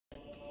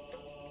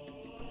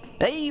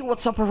Hey,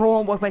 what's up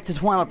everyone? Welcome back to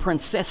Twilight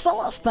Princess. So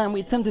last time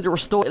we attempted to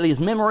restore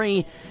Ilia's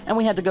memory, and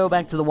we had to go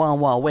back to the Wild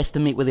Wild West to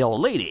meet with the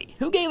old lady,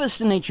 who gave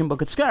us an ancient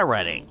book of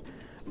skywriting.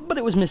 But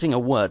it was missing a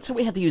word, so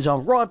we had to use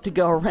our rod to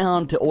go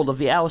around to all of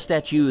the owl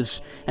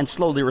statues and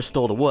slowly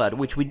restore the word,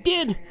 which we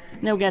did.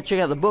 Now we gotta check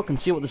out the book and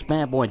see what this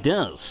bad boy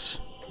does.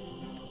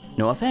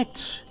 No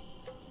effect.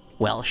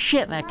 Well,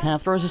 shit, that cat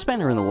throws a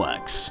spanner in the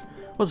works.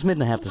 What's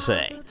Midna have to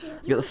say?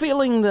 I got the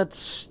feeling that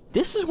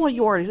this is what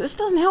you already... This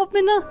doesn't help,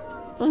 Midna.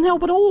 Doesn't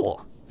help at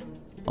all.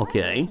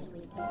 Okay.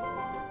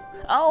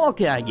 Oh,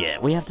 okay, I get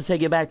it. We have to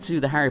take it back to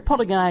the Harry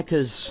Potter guy,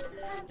 because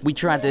he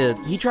tried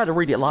to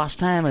read it last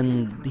time,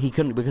 and he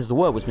couldn't because the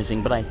word was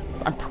missing, but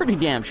I'm pretty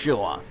damn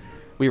sure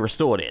we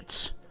restored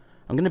it.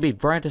 I'm going to be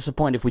very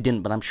disappointed if we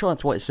didn't, but I'm sure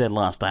that's what it said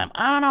last time.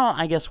 I don't know,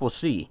 I guess we'll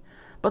see.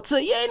 But,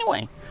 yeah,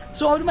 anyway.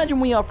 So I would imagine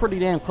we are pretty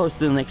damn close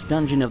to the next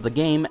dungeon of the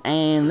game,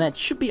 and that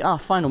should be our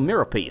final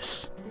mirror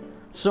piece.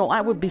 So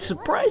I would be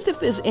surprised if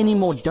there's any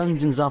more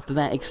dungeons after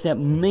that, except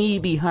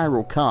maybe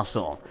Hyrule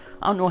Castle.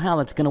 I don't know how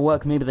that's going to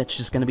work. Maybe that's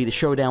just going to be the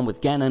showdown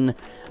with Ganon.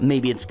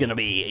 Maybe it's going to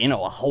be, you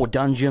know, a whole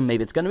dungeon.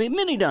 Maybe it's going to be a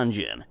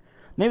mini-dungeon.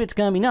 Maybe it's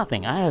going to be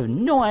nothing. I have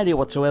no idea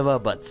whatsoever,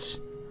 but...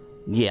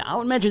 yeah, I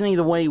would imagine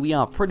either way we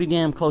are pretty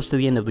damn close to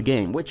the end of the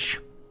game, which...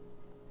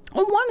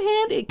 on one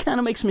hand, it kind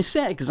of makes me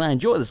sad because I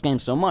enjoy this game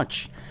so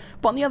much.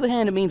 But on the other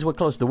hand, it means we're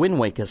close to Wind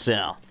Waker,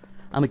 so...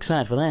 I'm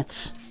excited for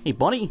that. Hey,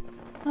 buddy.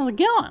 How's it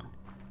going?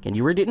 Can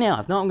you read it now?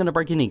 If not, I'm going to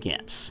break your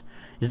kneecaps.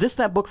 Is this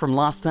that book from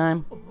last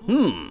time?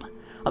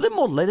 Are there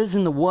more letters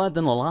in the word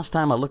than the last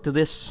time I looked at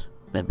this?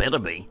 There better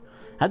be.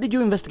 How did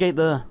you investigate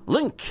the...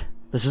 Link?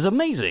 This is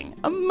amazing.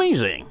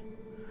 Amazing.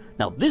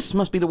 Now, this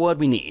must be the word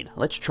we need.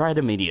 Let's try it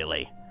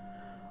immediately.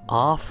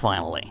 Ah,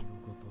 finally.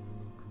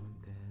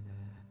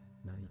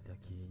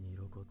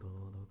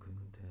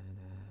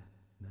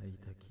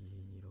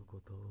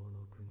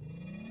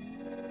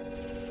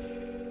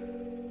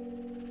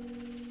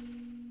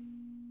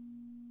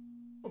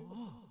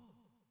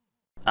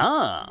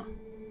 Ah,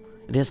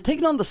 it has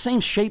taken on the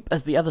same shape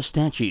as the other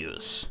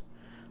statues.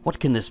 What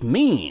can this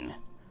mean?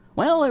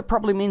 Well, it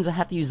probably means I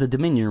have to use the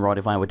Dominion Rod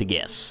if I were to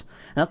guess.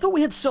 And I thought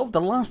we had solved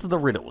the last of the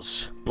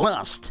riddles.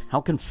 Blast,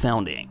 how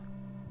confounding.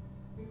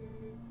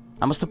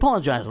 I must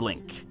apologize,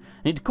 Link.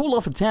 I need to cool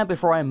off a tad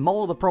before I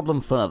mull the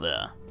problem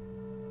further.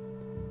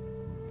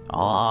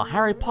 Aw,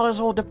 Harry Potter's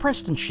all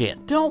depressed and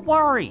shit. Don't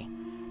worry.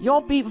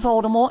 You'll beat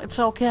Voldemort, it's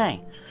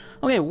okay.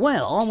 Okay,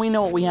 well, we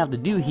know what we have to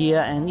do here,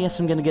 and yes,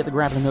 I'm gonna get the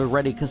grappling hook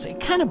ready, because it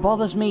kind of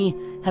bothers me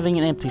having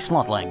an empty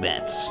slot like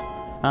that.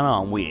 I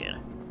know, I'm weird.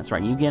 That's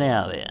right, you get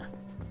out of there.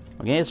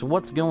 Okay, so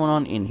what's going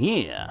on in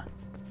here?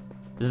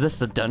 Is this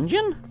the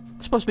dungeon?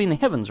 It's supposed to be in the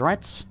heavens,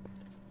 right?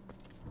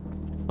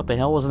 What the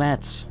hell was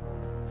that?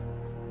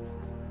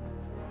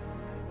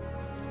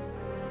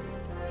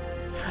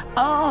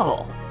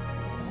 Oh!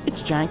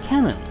 It's giant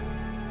cannon.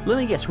 Let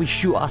me guess, we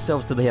shoot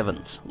ourselves to the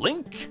heavens.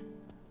 Link?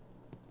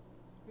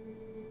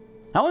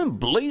 How in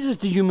blazes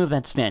did you move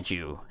that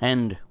statue?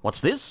 And what's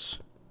this?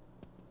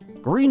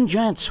 Green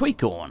giant sweet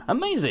corn.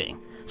 Amazing.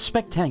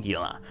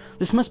 Spectacular.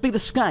 This must be the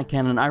sky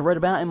cannon I read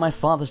about in my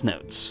father's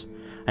notes.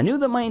 I knew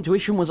that my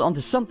intuition was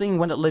onto something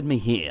when it led me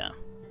here.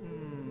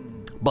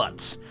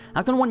 But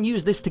how can one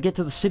use this to get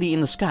to the city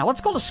in the sky?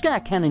 What's called a sky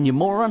cannon, you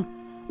moron?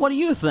 What do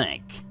you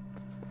think?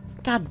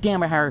 God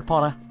damn it, Harry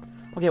Potter.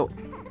 Okay, well,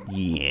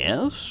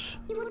 yes?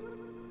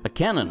 A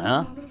cannon,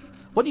 huh?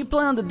 What do you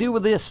plan to do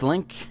with this,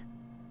 Link?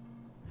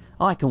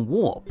 Oh, I can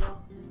warp.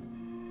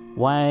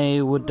 Why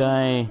would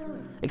I...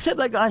 Except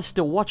that guy's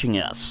still watching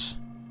us.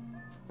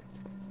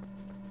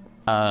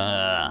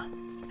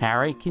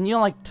 Harry, can you,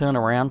 like, turn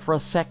around for a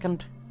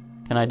second?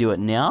 Can I do it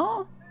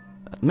now?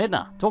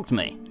 Midna, talk to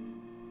me.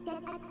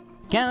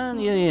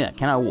 Yeah,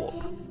 can I warp?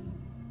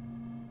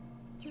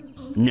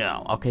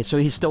 No. Okay, so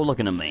he's still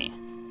looking at me.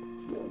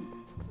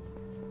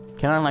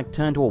 Can I, like,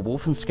 turn to a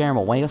wolf and scare him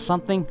away or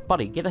something?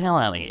 Buddy, get the hell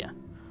out of here.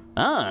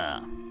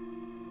 Ah.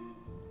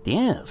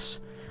 Yes.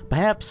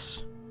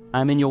 Perhaps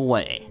I'm in your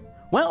way.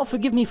 Well,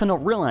 forgive me for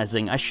not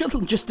realizing. I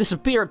shouldn't just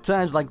disappear at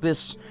times like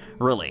this,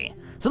 really.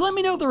 So let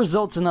me know the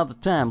results another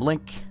time,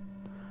 Link.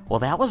 Well,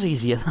 that was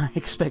easier than I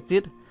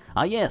expected.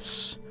 Ah,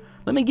 yes.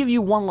 Let me give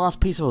you one last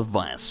piece of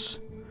advice.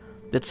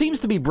 That seems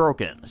to be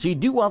broken, so you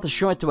do well to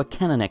show it to a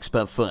cannon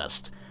expert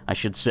first, I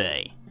should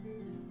say.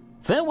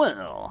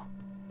 Farewell.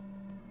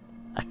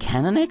 A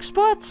cannon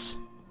expert?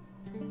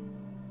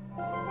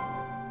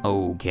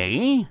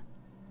 Okay.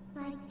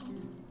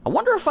 I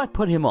wonder if I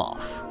put him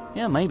off.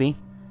 Yeah, maybe.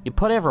 You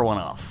put everyone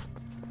off.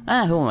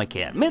 Ah, who am I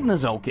kidding?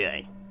 Midna's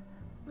okay.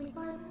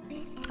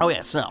 Oh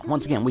yeah, so,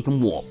 once again, we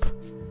can warp.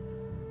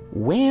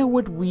 Where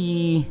would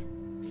we...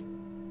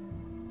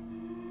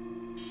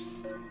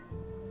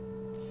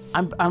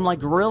 I'm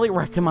like really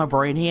wrecking my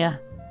brain here.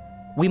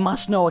 We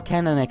must know a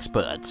canon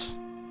expert.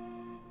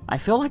 I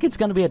feel like it's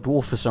gonna be a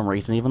dwarf for some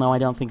reason, even though I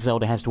don't think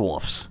Zelda has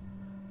dwarfs.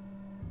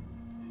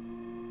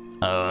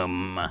 Wait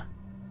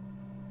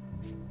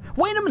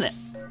a minute!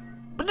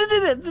 But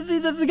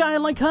the guy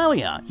in Lake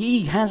Hylia,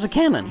 he has a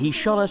cannon. He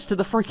shot us to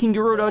the freaking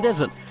Gerudo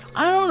Desert.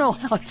 I don't know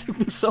how it took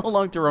me so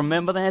long to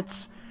remember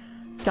that.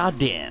 God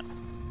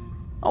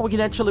damn. Oh, we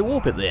can actually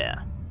warp it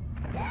there.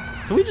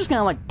 So we just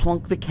gonna like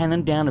plunk the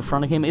cannon down in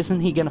front of him. Isn't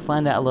he gonna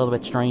find that a little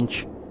bit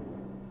strange?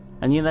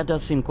 And yeah, that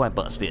does seem quite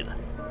busted.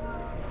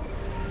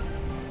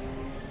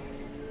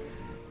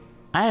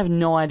 I have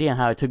no idea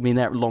how it took me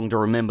that long to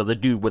remember the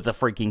dude with the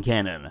freaking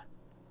cannon.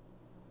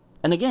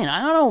 And again, I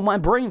don't know, my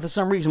brain for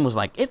some reason was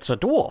like, it's a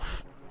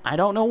dwarf. I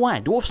don't know why.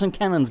 Dwarfs and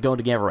cannons go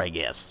together, I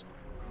guess.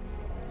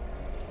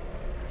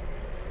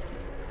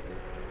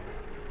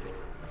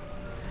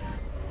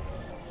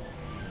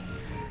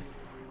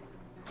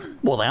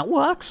 Well, that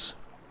works.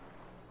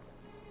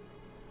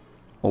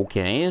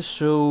 Okay,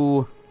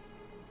 so...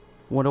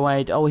 what do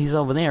I... oh, he's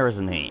over there,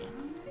 isn't he?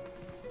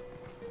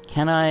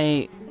 Can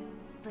I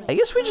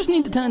guess we just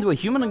need to turn into a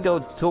human and go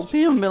talk to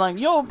him and be like,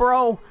 yo,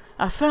 bro,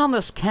 I found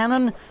this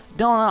cannon.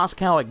 Don't ask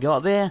how it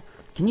got there.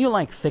 Can you,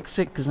 like, fix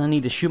it? Because I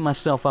need to shoot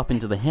myself up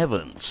into the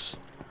heavens.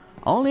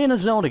 Only in a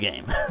Zelda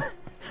game.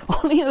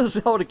 Only in a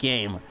Zelda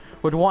game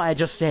would what I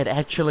just said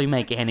actually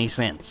make any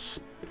sense.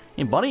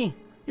 Hey, buddy,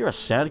 you're a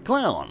sad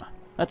clown.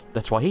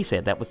 That's what he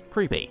said. That was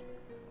creepy.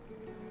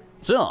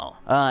 So,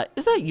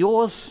 is that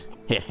yours?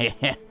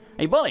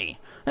 Hey, buddy,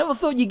 never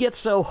thought you'd get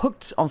so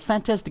hooked on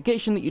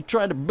fantastication that you'd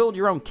try to build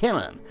your own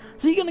cannon.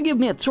 So you're gonna give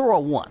me a tour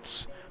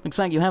once. Looks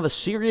like you have a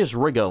serious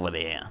rig over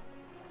there.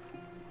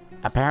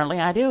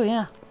 Apparently I do,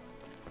 yeah.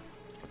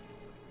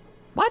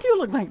 Why do you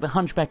look like the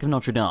Hunchback of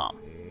Notre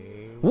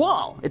Dame?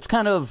 Whoa, it's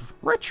kind of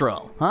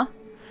retro, huh?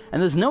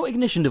 And there's no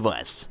ignition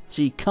device,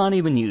 so you can't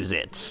even use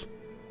it.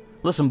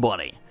 Listen,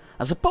 buddy,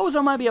 I suppose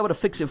I might be able to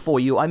fix it for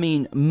you. I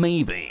mean,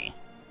 maybe.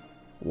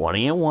 What do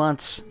you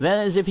want?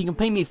 That is if you can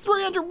pay me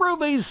 300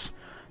 rubies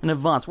in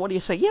advance. What do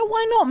you say? Yeah,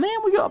 why not, man?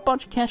 We got a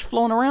bunch of cash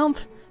flowing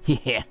around.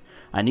 Yeah,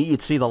 I knew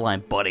you'd see the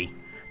line, buddy.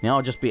 Now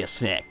I'll just be a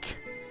sec.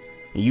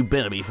 You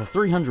better be. For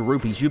 300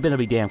 rupees, you better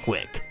be damn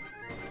quick.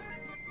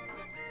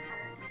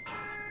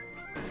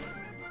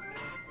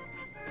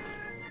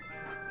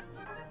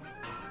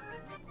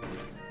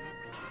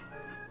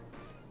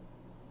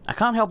 I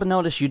can't help but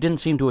notice you didn't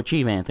seem to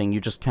achieve anything. You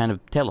just kind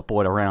of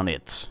teleport around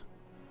it.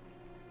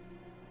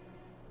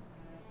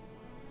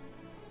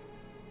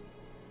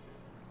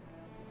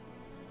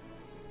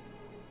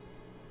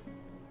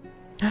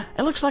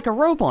 It looks like a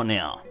robot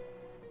now.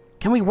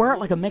 Can we wear it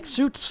like a mech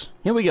suit?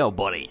 Here we go,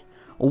 buddy.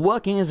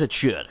 Working as it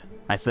should,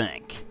 I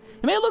think.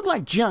 It may look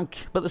like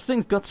junk, but this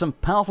thing's got some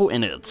powerful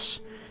innards.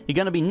 You're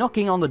gonna be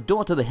knocking on the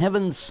door to the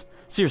heavens?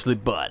 Seriously,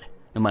 bud,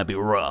 it might be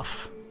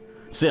rough.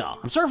 So,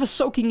 I'm sorry for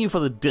soaking you for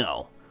the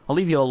dough. I'll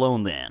leave you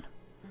alone then.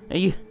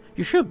 You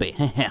should be.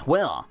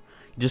 Well,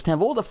 you just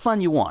have all the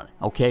fun you want.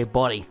 Okay,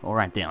 buddy?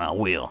 Alright then, I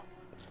will.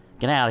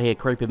 Get out of here,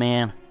 creepy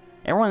man.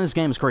 Everyone in this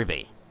game is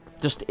creepy.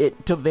 Just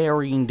to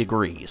varying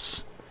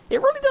degrees.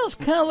 It really does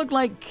kind of look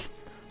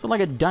like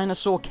a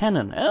dinosaur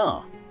cannon.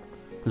 Oh,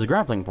 there's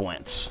grappling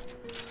points.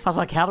 I was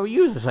like, how do we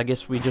use this? I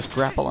guess we just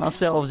grapple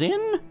ourselves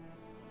in?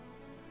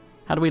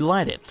 How do we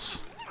light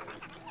it?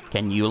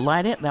 Can you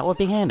light it? That would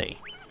be handy.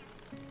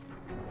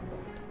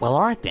 Well,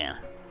 alright then.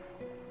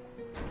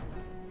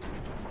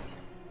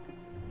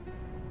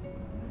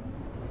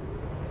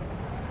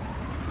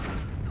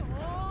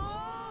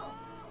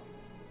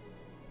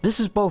 This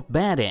is both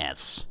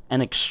badass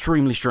and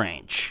extremely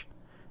strange.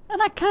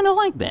 And I kind of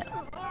like that.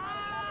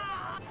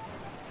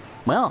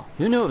 Well,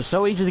 who knew it was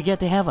so easy to get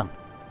to heaven?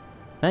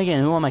 Then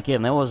again, who am I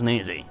kidding? That wasn't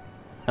easy.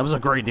 That was a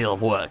great deal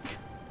of work.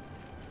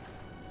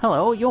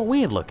 Hello, you're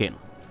weird looking.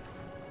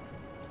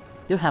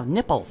 You have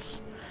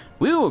nipples.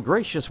 Whew,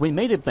 gracious, we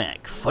made it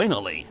back,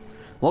 finally.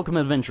 Welcome,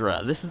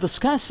 adventurer. This is the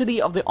Sky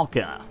City of the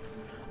Oca.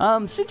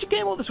 Since you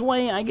came all this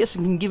way, I guess I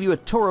can give you a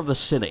tour of the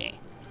city.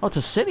 Oh, it's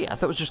a city? I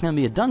thought it was just going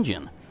to be a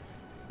dungeon.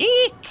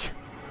 Eek!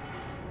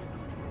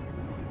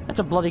 That's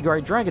a bloody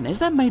great dragon. Is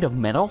that made of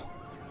metal?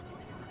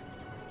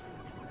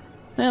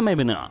 Eh,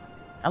 maybe not.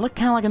 I look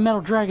kind of like a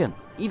metal dragon.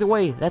 Either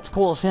way, that's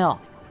cool as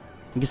hell.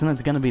 I'm guessing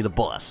that's gonna be the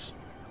boss.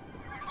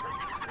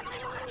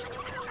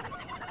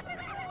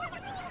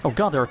 Oh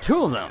god, there are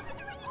two of them!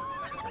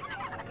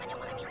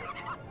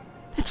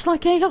 It's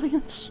like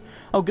aliens!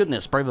 Oh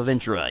goodness, brave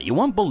adventurer, you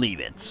won't believe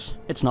it.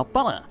 It's not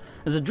butter.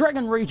 There's a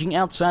dragon raging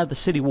outside the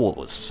city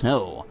walls.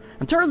 Oh,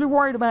 I'm terribly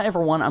worried about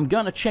everyone. I'm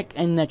gonna check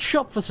in that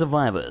shop for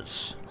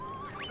survivors.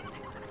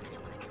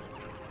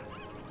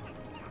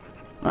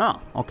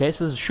 Oh, okay,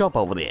 so there's a shop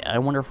over there. I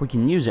wonder if we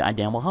can use it. I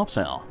damn well hope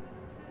so.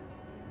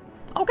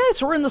 Okay,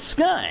 so we're in the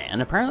sky,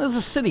 and apparently there's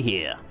a city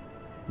here.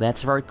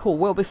 That's very cool.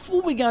 Well,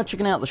 before we go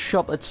checking out the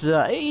shop, let's,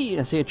 hey,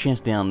 I see a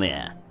chest down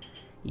there.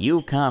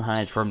 You can't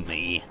hide from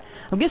me.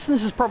 I'm guessing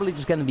this is probably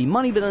just gonna be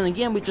money, but then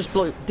again, we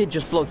did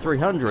just blow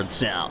 300,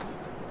 so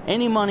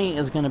any money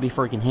is gonna be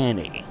freaking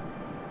handy.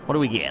 What do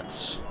we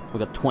get? We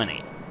got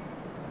 20.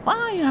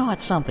 Well, you know,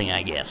 that's something,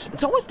 I guess.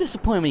 It's always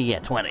disappointing when you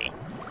get 20.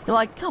 You're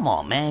like, come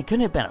on, man,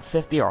 couldn't it have been a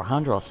 50 or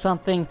 100 or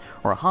something?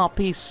 Or a heart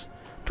piece?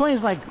 20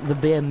 is like the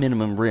bare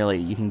minimum, really,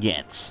 you can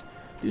get.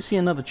 Do see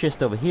another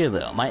chest over here,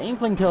 though. My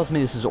inkling tells me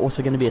this is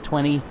also going to be a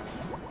 20.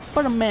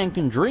 But a man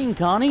can dream,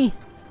 can't he?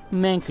 A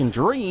man can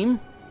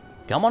dream.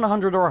 Come on,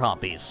 100 or a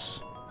harpies.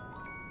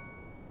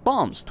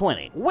 Bombs,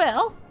 20.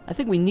 Well, I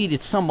think we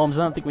needed some bombs.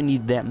 I don't think we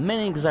need that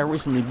many, because I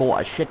recently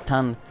bought a shit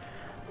ton.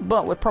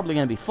 But we're probably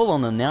going to be full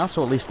on them now,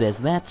 so at least there's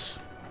that.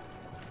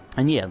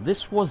 And yeah,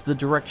 this was the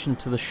direction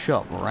to the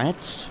shop,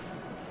 right?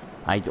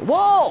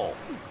 Whoa!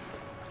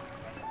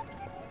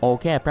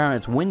 Okay, apparently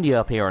it's windy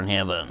up here in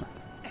heaven.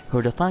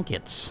 Who'd have thunk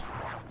it?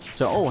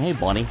 So, oh, hey,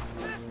 buddy.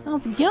 Oh,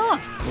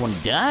 God. You want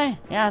to die?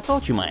 Yeah, I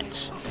thought you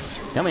might.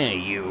 Come here,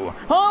 you.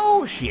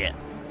 Oh, shit.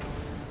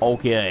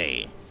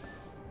 Okay.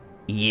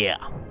 Yeah.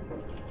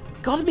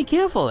 Gotta be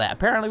careful of that.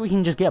 Apparently we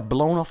can just get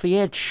blown off the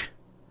edge.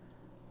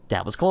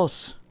 That was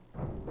close.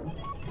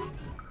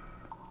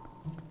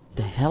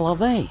 The hell are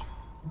they?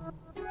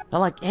 They're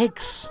like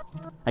eggs.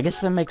 I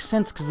guess that makes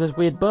sense because there's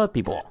weird bird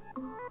people.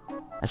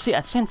 I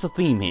sense a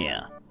theme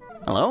here.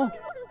 Hello?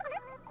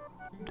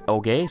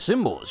 Okay,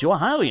 symbols. You're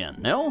Hylian,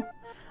 no?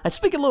 I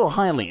speak a little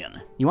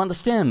Hylian. You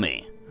understand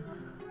me?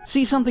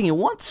 See something you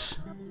want?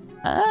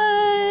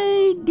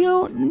 I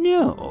don't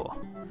know.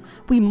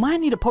 We might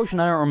need a potion,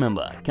 I don't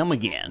remember. Come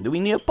again. Do we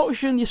need a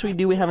potion? Yes, we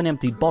do. We have an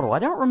empty bottle. I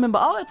don't remember.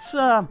 Oh, it's,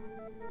 I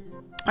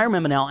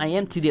remember now. I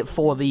emptied it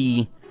for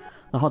the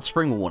hot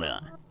spring water.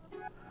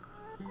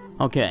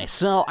 Okay,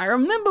 so I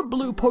remember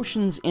blue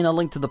potions in A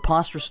Link to the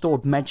Past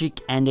restored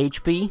magic and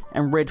HP,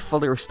 and red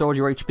fully restored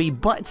your HP,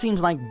 but it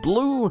seems like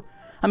blue...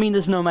 I mean,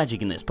 there's no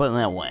magic in this, put it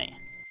that way.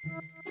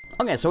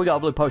 Okay, so we got a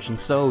blue potion,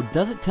 so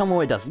does it tell me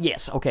what it does?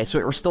 Yes, okay, so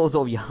it restores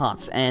all of your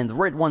hearts, and the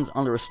red ones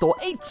only restore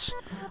 8,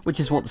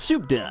 which is what the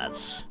soup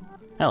does.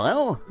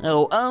 Hello?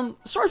 Oh,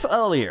 sorry for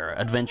earlier,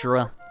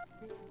 adventurer.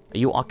 Are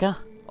you Oka?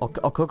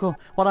 Okoko?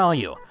 What are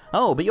you?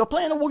 Oh, but you're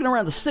planning on walking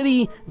around the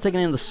city and taking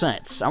in the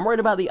sights. I'm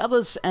worried about the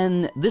others,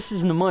 and this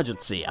is an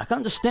emergency. I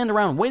can't just stand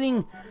around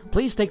waiting.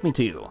 Please take me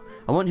too.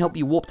 I won't help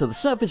you warp to the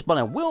surface, but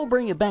I will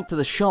bring you back to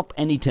the shop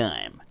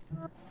anytime.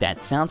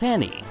 That sounds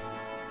handy.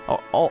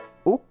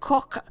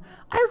 Ukok?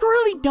 I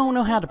really don't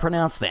know how to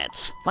pronounce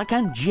that. Like,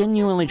 I'm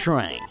genuinely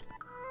trying.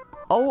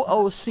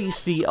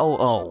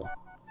 O-O-C-C-O-O.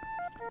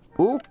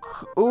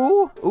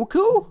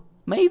 Uku?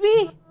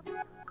 Maybe?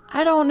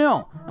 I don't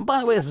know. And by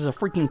the way, this is a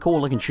freaking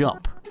cool-looking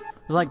shop.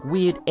 There's like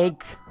weird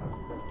egg,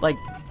 like,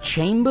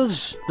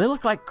 chambers? They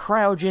look like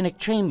cryogenic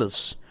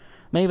chambers.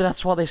 Maybe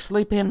that's what they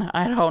sleep in?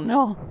 I don't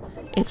know.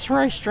 It's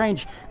very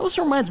strange. It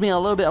also reminds me a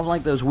little bit of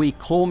like those weird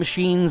claw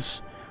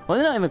machines. Well,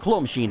 they're not even claw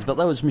machines, but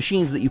those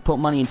machines that you put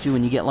money into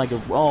and you get like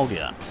a... Oh,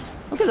 yeah.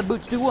 Okay, the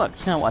boots do work.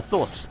 It's kind of what I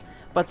thought.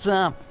 But,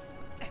 it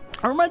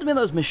reminds me of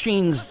those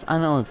machines. I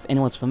don't know if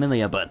anyone's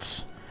familiar,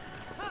 but...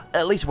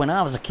 At least when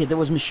I was a kid, there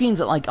was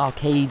machines at like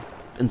arcade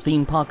and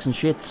theme parks and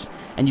shits,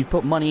 and you'd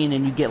put money in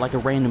and you'd get like a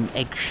random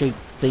egg-shaped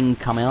thing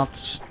come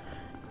out,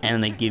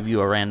 and they give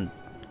you a random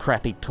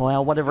crappy toy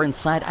or whatever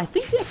inside. I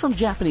think they're from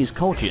Japanese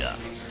culture.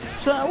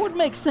 So it would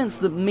make sense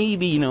that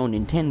maybe, you know,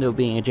 Nintendo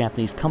being a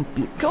Japanese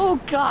company... Oh,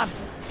 God!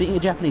 Being a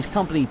Japanese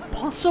company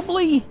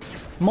possibly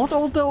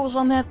modeled those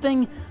on that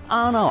thing?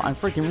 I don't know, I'm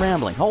freaking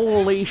rambling.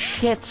 Holy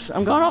shit!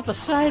 I'm going off the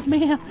side,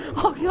 man!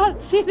 Oh, God,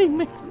 it's eating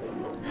me!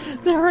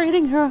 They're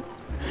eating her!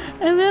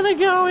 And then they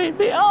go eat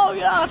me. Oh,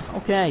 God!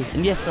 Okay,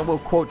 and yes, I will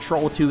quote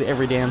Troll 2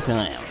 every damn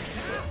time.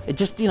 It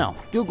just, you know,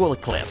 Google a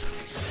clip.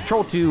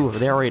 Troll 2,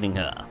 they're eating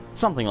her.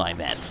 Something like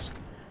that.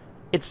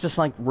 It's just,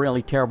 like,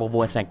 really terrible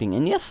voice acting.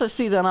 And yes, I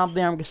see that up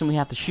there. I'm guessing we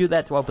have to shoot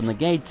that to open the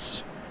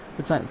gates.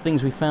 Looks like the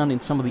things we found in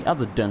some of the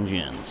other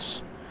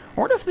dungeons. I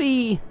wonder if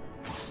the...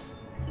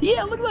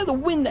 Yeah, look like the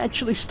wind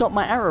actually stopped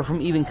my arrow from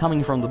even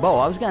coming from the bow.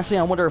 I was gonna say,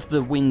 I wonder if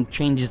the wind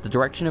changes the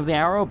direction of the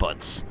arrow, but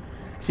it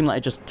seemed like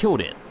it just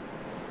killed it.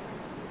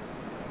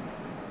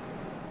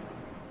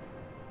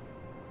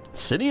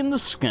 City in the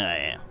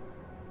sky.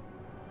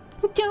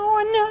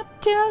 Going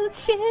up to the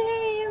city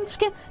in the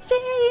sky,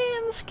 city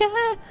in the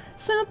sky.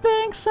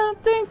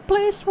 Something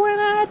placed when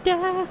I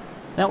die.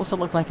 That also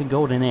looked like a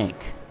golden egg.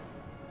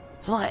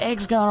 There's a lot of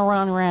eggs going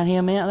around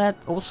here, man. That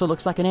also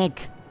looks like an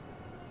egg.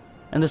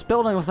 And this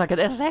building looks like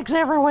there's eggs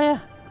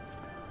everywhere.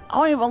 I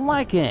don't even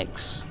like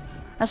eggs.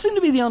 I seem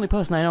to be the only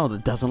person I know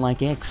that doesn't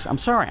like eggs. I'm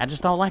sorry, I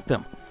just don't like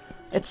them.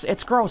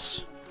 It's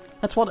gross.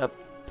 That's what...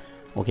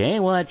 Okay,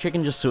 well, that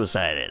chicken just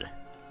suicided.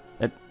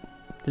 Did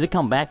it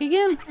come back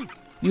again?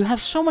 You have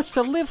so much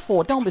to live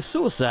for, don't be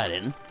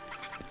suiciding.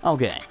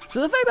 Okay, so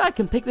the fact that I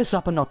can pick this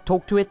up and not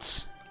talk to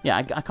it... Yeah,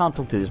 I can't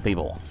talk to these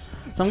people.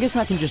 So I'm guessing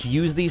I can just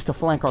use these to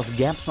fly across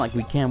gaps like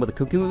we can with the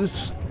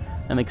cuckoos.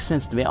 That makes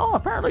sense to me. Oh,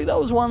 apparently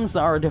those ones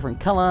that are a different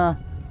color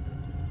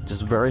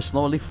just very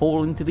slowly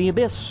fall into the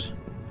abyss.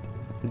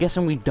 I'm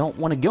guessing we don't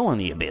want to go in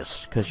the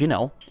abyss, because, you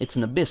know, it's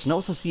an abyss. And I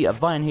also see a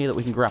vine here that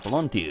we can grapple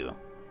onto.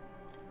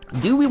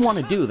 Do we want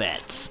to do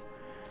that?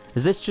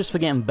 Is this just for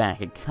getting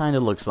back? It kind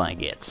of looks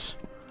like it.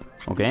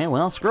 Okay,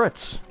 well, screw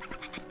it.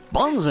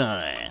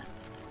 Bonsai!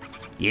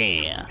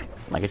 Yeah,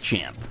 like a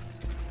champ.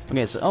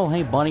 Okay, so, oh,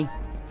 hey, buddy.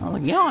 How's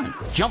it going?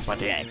 Jump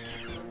attack!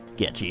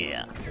 Get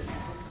ya.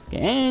 Okay,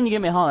 and you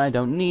give me a heart I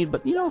don't need,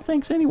 but, you know,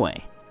 thanks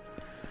anyway.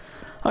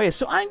 Okay,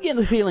 so I'm getting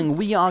the feeling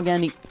we are gonna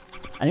need...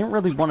 I didn't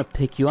really want to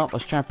pick you up. I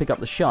was trying to pick up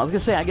the shell. I was gonna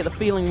say, I get the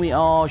feeling we...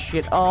 Oh,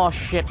 shit. Oh,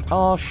 shit.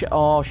 Oh, shit.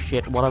 Oh,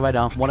 shit. What have I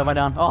done? What have I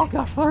done? Oh,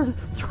 gosh.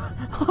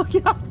 Oh,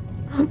 yeah.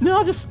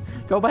 No, just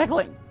go back,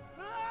 like...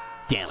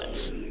 Damn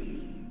it.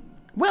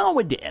 Well,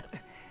 we're dead.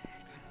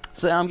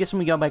 So I'm guessing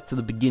we go back to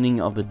the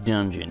beginning of the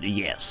dungeon.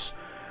 Yes.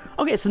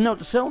 Okay, so note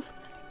to self.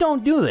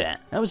 Don't do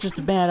that. That was just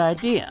a bad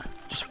idea.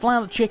 Just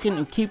fly the chicken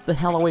and keep the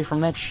hell away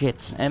from that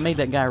shit and make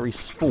that guy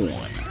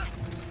respawn.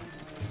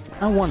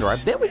 I wonder, I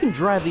bet we can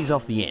drive these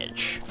off the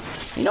edge.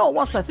 You know,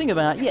 whilst I think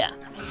about it, yeah,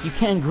 you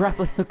can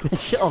grappling hook their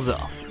shells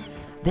off.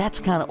 That's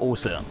kind of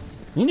awesome.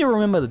 You need to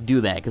remember to do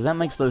that, because that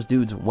makes those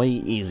dudes way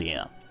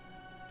easier.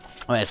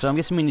 Alright, so I'm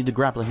guessing we need to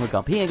grappling hook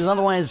up here, because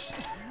otherwise,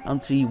 I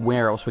don't see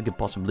where else we could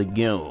possibly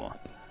go.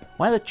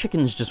 Why are the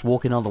chickens just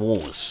walking on the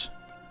walls?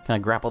 Can I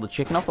grapple the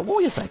chicken off the wall?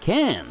 Yes, I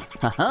can.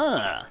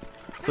 Haha.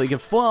 So you can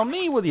foil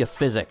me with your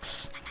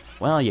physics.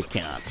 Well, you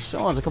cannot.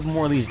 Oh, there's a couple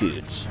more of these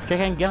dudes.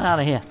 Chicken, get out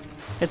of here.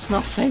 It's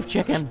not safe,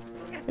 chicken.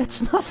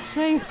 It's not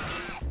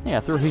safe. Yeah, I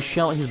threw his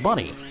shell at his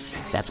buddy.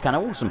 That's kind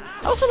of awesome.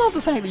 I also love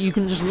the fact that you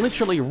can just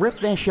literally rip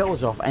their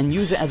shells off and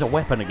use it as a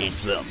weapon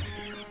against them.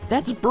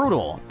 That's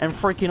brutal and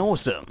freaking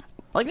awesome.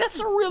 Like, that's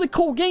a really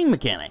cool game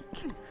mechanic.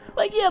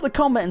 Like, yeah, the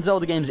combat in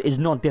Zelda games is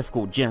not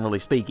difficult, generally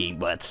speaking,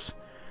 but...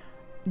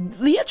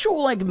 the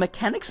actual, like,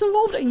 mechanics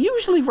involved are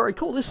usually very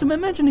cool. There's some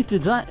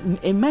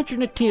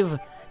imaginative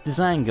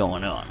design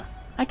going on.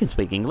 I can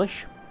speak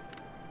English.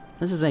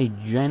 This is a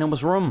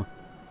ginormous room.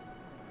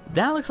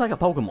 That looks like a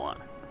Pokemon.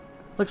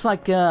 Looks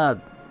like,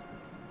 what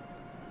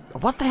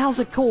the hell's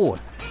it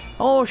called?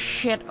 Oh,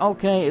 shit.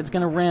 Okay, it's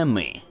gonna ram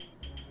me.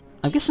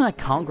 I'm guessing I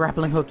can't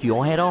grappling hook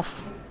your head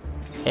off?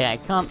 Yeah, I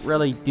can't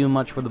really do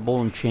much with the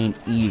ball and chain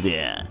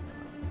either.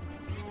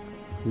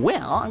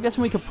 Well, I'm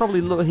guessing we could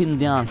probably lure him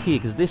down here,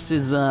 because this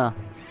is,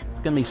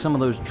 it's gonna be some of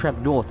those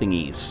trapdoor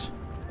thingies.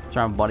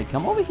 Sorry, buddy,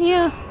 come over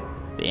here.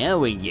 There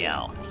we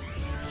go.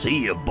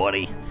 See ya,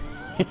 buddy.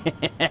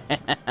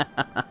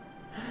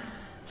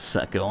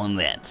 Suck on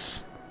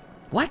that.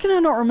 Why can I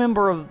not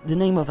remember of the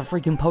name of the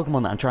freaking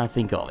Pokemon that I'm trying to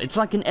think of? It's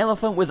like an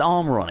elephant with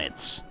armor on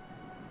it.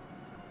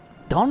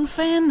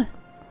 Donphan?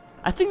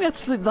 I think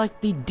that's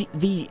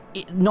the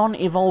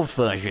non-evolved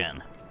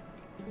version.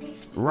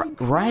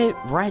 Right,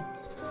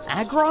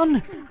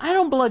 Agron? I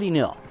don't bloody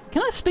know.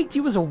 Can I speak to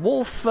you as a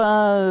wolf?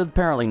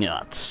 Apparently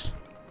not.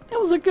 It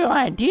was a good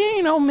idea,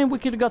 you know, maybe we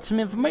could have got some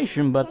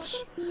information, but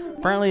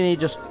apparently they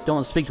just don't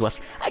want to speak to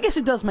us. I guess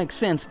it does make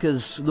sense,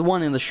 because the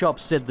one in the shop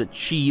said that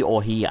she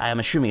or he,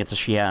 I'm assuming it's a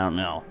she, I don't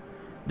know.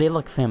 They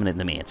look feminine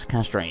to me, it's kind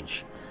of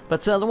strange.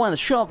 But the one in the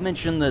shop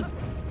mentioned that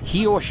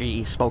he or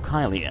she spoke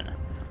Hylian.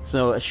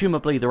 So,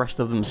 assumably the rest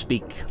of them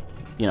speak,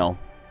 you know,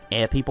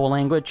 air people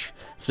language.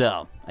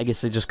 So, I guess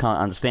they just can't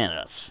understand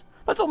us.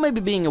 I thought maybe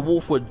being a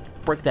wolf would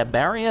break that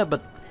barrier,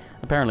 but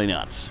apparently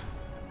not.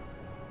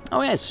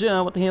 Oh yeah,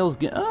 so what the hell's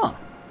oh.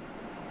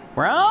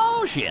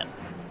 Oh shit.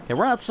 Okay,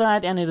 we're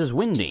outside and it is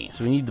windy,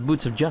 so we need the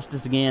boots of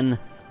justice again.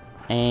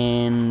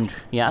 And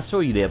yeah, I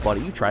saw you there,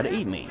 buddy. You tried to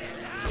eat me.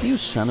 You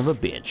son of a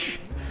bitch.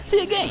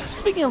 See, again,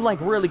 speaking of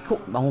like really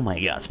cool, oh my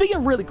god, speaking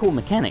of really cool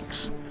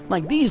mechanics,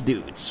 like these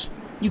dudes,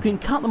 you can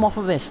cut them off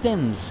of their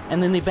stems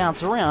and then they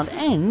bounce around,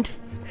 and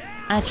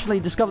I actually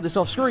discovered this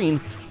off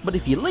screen, but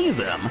if you leave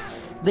them,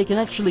 they can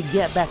actually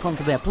get back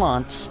onto their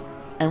plants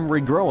and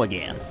regrow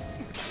again.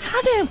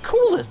 How damn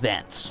cool is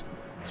that?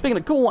 Speaking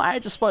of cool, I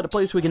just spotted a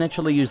place we can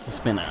actually use the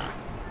spinner.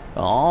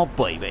 Oh,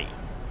 baby.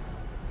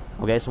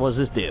 Okay, so what does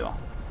this do?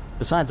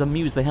 Besides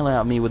amuse the hell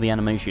out of me with the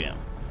animation.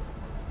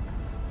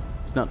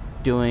 It's not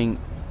doing...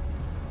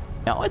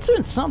 Oh, it's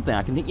doing something.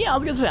 I can... Yeah, I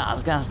was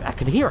gonna say, I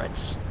could hear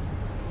it.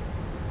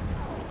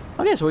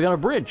 Okay, so we got a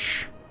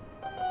bridge.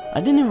 I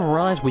didn't even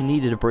realize we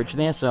needed a bridge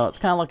there, so it's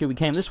kind of lucky we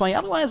came this way.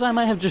 Otherwise, I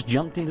might have just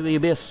jumped into the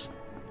abyss.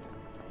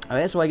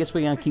 Okay, so I guess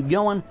we're gonna keep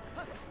going.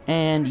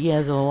 And yeah,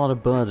 there's a lot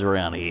of birds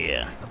around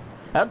here.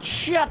 Oh,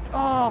 shit!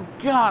 Oh,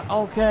 God,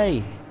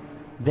 okay.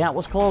 That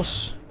was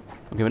close.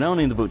 Okay, we don't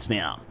need the boots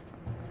now.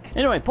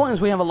 Anyway, point is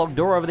we have a locked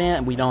door over there,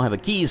 and we don't have a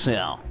key,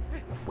 so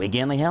we're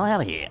getting the hell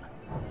out of here.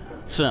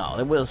 So,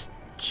 there was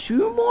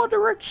 2 more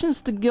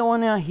directions to go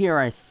in out here,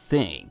 I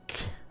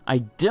think. I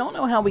don't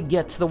know how we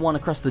get to the one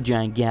across the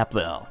giant gap,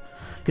 though,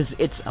 because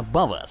it's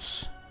above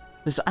us.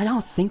 I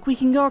don't think we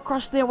can go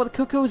across there with the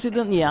cuckoos.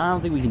 Yeah, I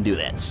don't think we can do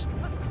that.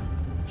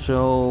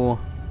 So...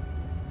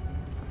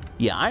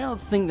 yeah, I don't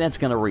think that's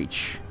gonna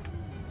reach.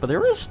 But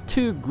there is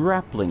 2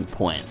 grappling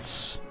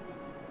points.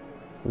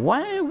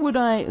 Why would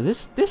I...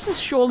 This is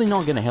surely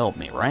not gonna help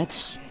me,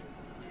 right?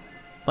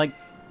 Like,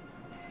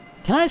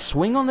 can I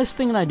swing on this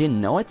thing and I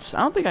didn't know it?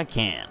 I don't think I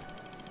can.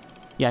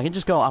 Yeah, I can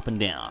just go up and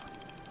down.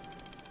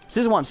 This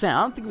is what I'm saying.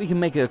 I don't think we can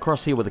make it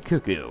across here with a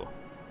cuckoo.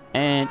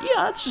 And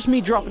yeah, that's just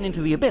me dropping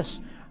into the abyss.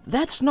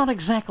 That's not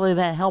exactly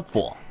that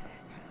helpful.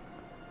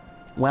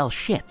 Well,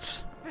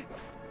 shit.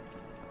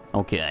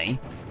 Okay.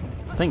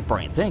 Think,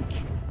 brain, think.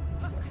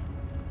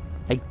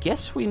 I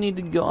guess we need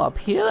to go up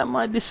here. That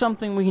might be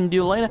something we can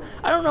do later.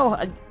 I don't know.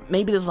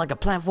 Maybe there's like a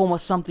platform or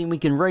something we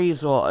can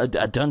raise, or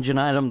a dungeon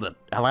item that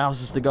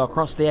allows us to go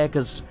across there,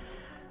 because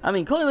I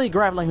mean, clearly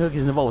grappling hook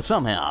is involved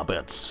somehow,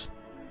 but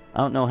I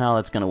don't know how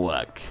that's gonna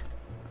work.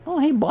 Oh,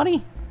 hey,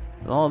 buddy.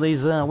 All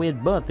these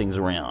weird bird things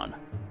around.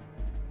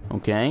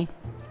 Okay.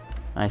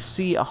 I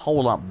see a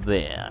hole up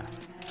there.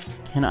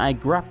 Can I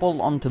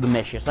grapple onto the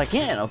mesh? Yes, I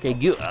can. Okay,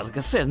 good. I was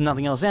gonna say, there's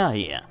nothing else out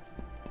here.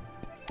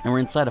 And we're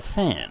inside a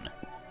fan.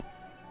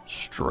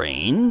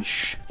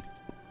 Strange.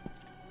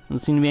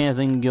 Doesn't seem to be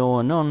anything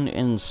going on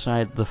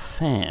inside the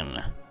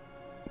fan.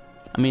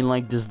 I mean,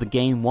 like, does the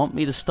game want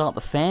me to start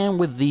the fan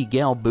with the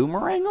Gal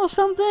Boomerang or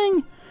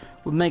something?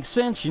 Would make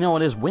sense. You know,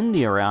 it is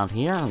windy around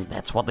here, and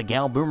that's what the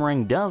Gal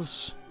Boomerang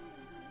does.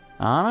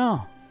 I don't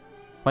know.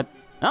 But,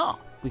 oh,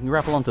 we can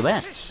grapple onto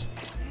that.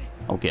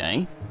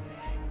 Okay.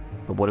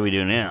 But what do we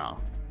do now?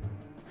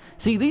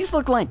 See, these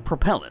look like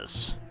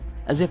propellers.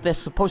 As if they're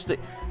supposed to...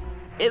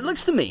 It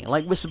looks to me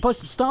like we're supposed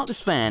to start this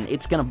fan,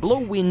 it's gonna blow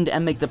wind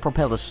and make the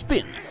propeller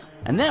spin.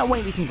 And that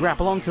way we can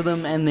grapple onto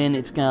them, and then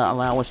it's gonna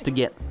allow us to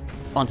get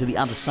onto the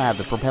other side of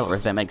the propeller,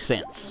 if that makes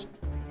sense.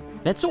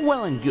 That's all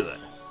well and good.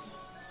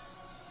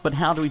 But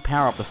how do we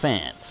power up the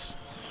fans?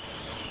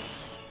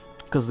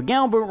 Because the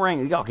Gal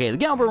Boomerang... Okay, the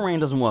Gal Boomerang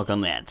doesn't work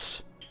on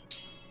that.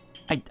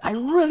 I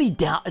really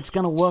doubt it's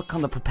gonna work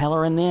on the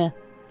propeller in there.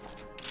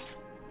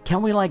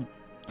 Can we, like,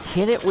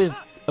 hit it with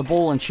a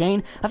ball and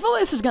chain? I feel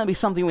like this is gonna be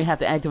something we have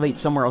to activate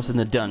somewhere else in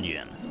the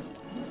dungeon.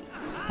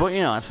 But, you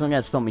know, it's not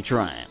gonna stop me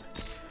trying.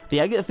 But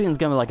yeah, I get the feeling it's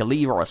gonna be like a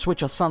lever or a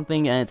switch or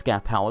something, and it's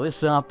gotta power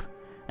this up.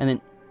 And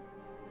then...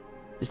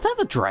 Is that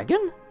the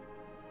dragon?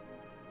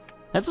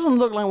 That doesn't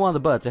look like one of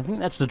the birds. I think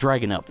that's the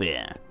dragon up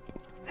there.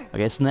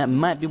 Okay, so that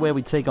might be where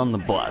we take on the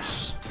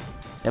boss.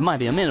 It might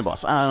be a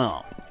mini-boss. I don't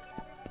know.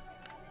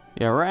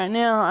 Yeah, right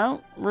now, I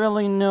don't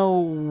really know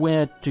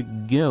where to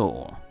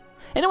go.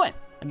 Anyway,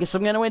 I guess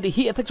I'm going to end it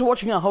here. Thanks for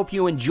watching. I hope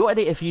you enjoyed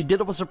it. If you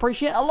did, it was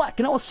appreciated. A like,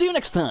 and I will see you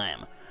next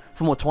time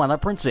for more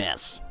Twilight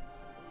Princess.